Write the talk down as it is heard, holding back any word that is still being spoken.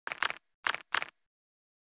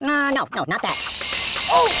No, not that.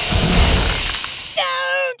 Oh!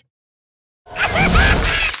 Don't!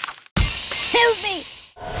 Help me!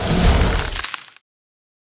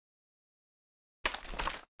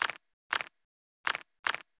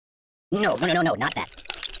 No, not that.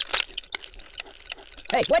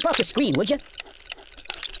 Hey, wipe off the screen, would you?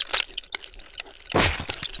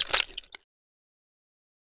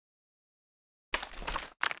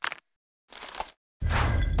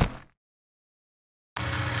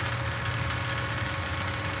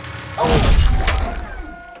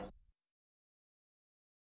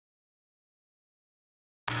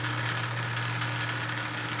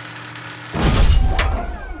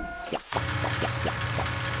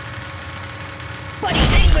 But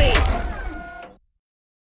he's angry!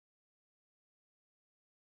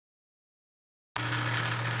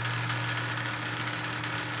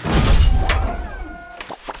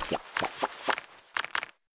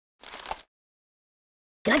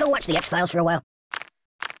 Can I go watch the X-Files for a while?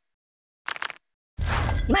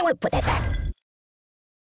 You might want to put that back.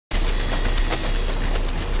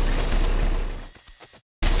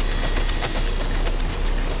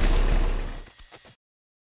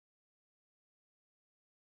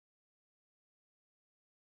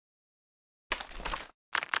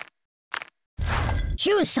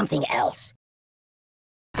 Choose something else.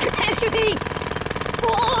 Catastrophe!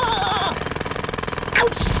 Oh!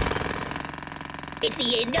 Ouch! It's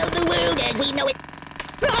the end of the world as we know it.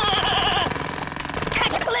 Ah!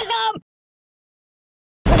 Cataclysm!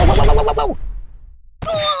 Whoa!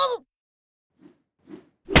 Oh!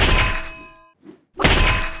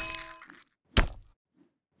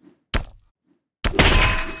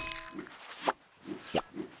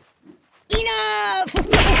 Enough!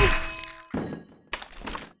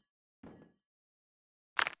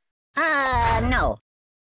 No.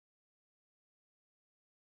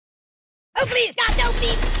 Oh, please, God, no,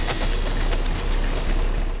 please!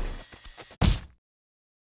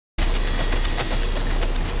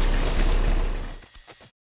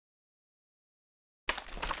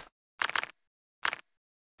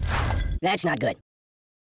 That's not good.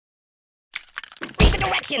 Read the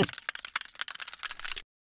directions!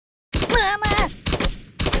 Mama!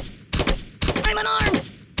 I'm unarmed!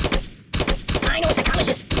 I know a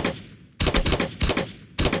psychologist!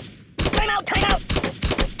 Time out!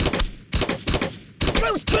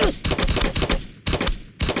 Truce!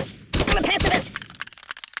 I'm a pacifist!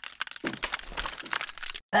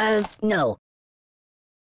 No.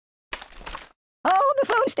 Hold the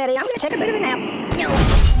phone steady, I'm gonna take a bit of a nap. No.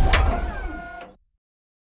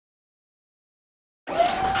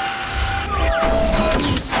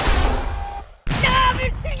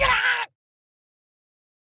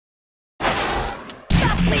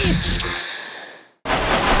 Stop, please!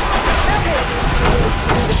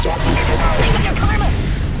 Think of your karma!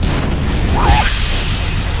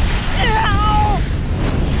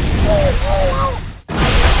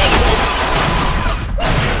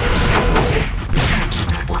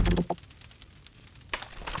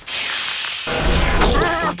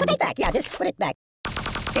 Put it back. Yeah, just put it back.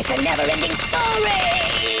 It's a never-ending story!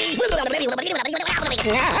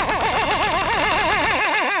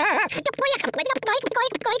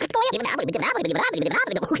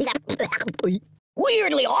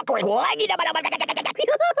 Weirdly awkward.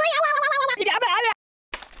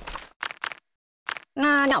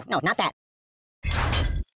 No, not that.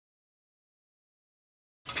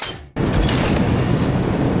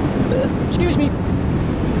 Excuse me.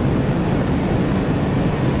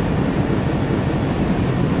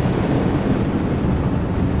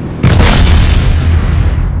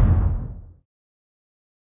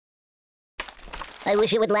 I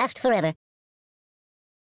wish it would last forever.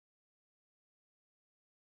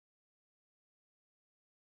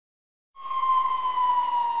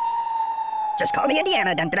 Just call me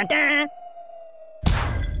Indiana, dun dun dun!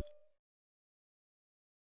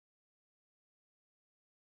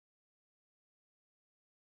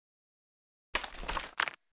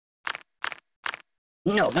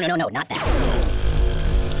 No, not that.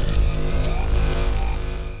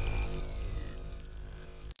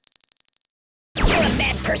 You're a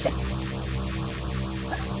bad person.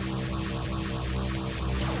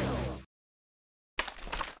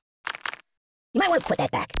 You might want to put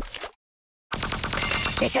that back.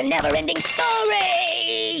 It's a never-ending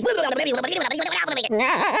story!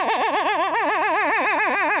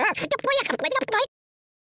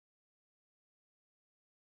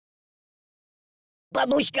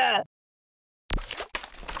 Babushka!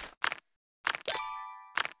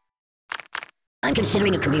 I'm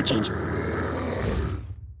considering a career change.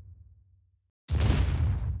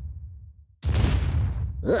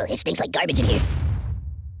 Ugh, it stinks like garbage in here.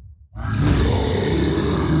 I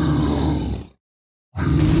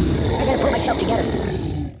gotta pull myself together.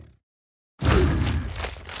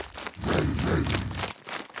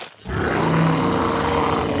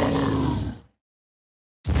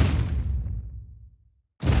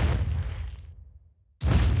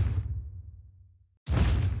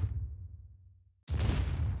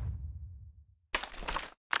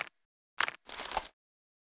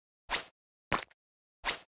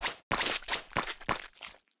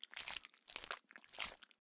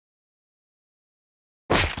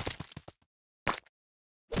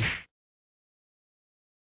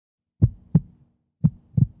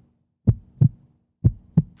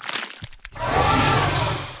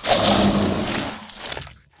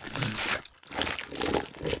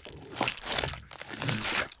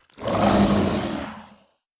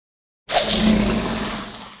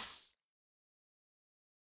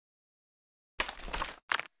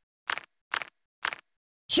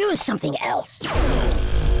 Choose something else.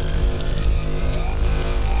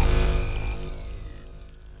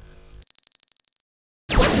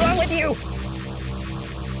 What's wrong with you?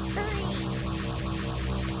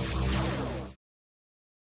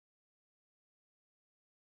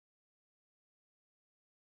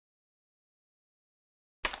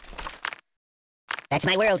 That's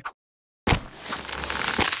my world.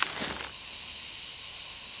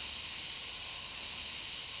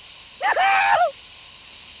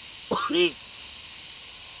 Ooh.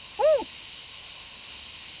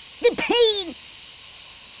 The pain!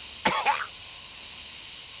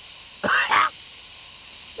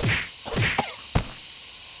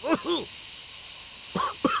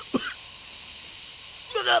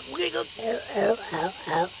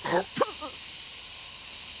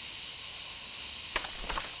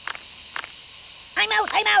 I'm out!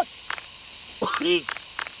 I'm out! Oh,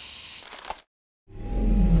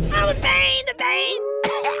 the pain! The pain!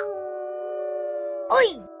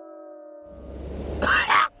 Oi!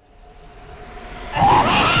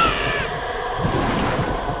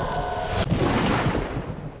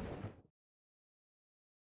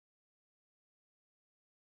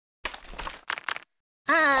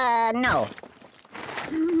 No.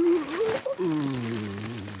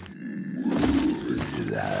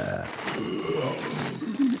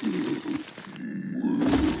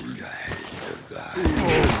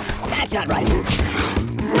 That's not right.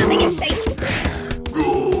 Nothing is safe.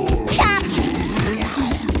 Stop!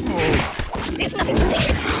 There's nothing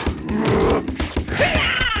safe.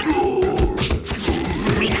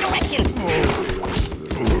 Read the directions.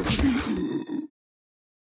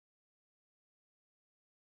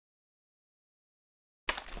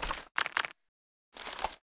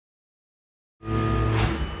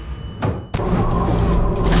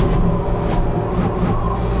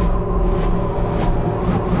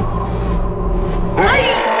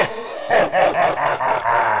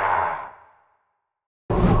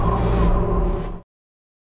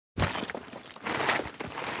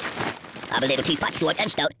 I'm a little teapot, short and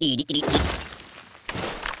stout.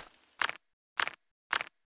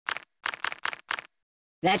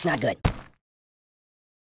 That's not good.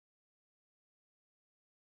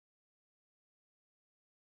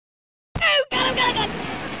 Oh, God, God.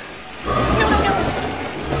 No, no, no.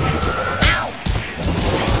 Ow.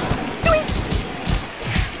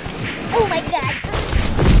 Oh, my God.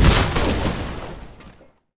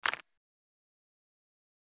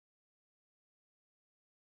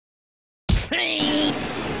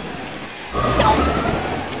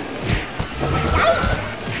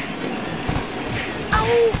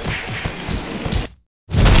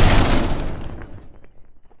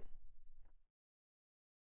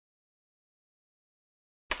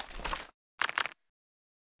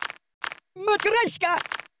 Matryoshka!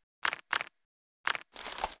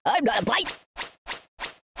 I'm not a bite!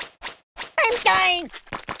 I'm dying!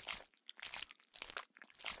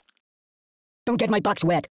 Don't get my box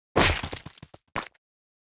wet.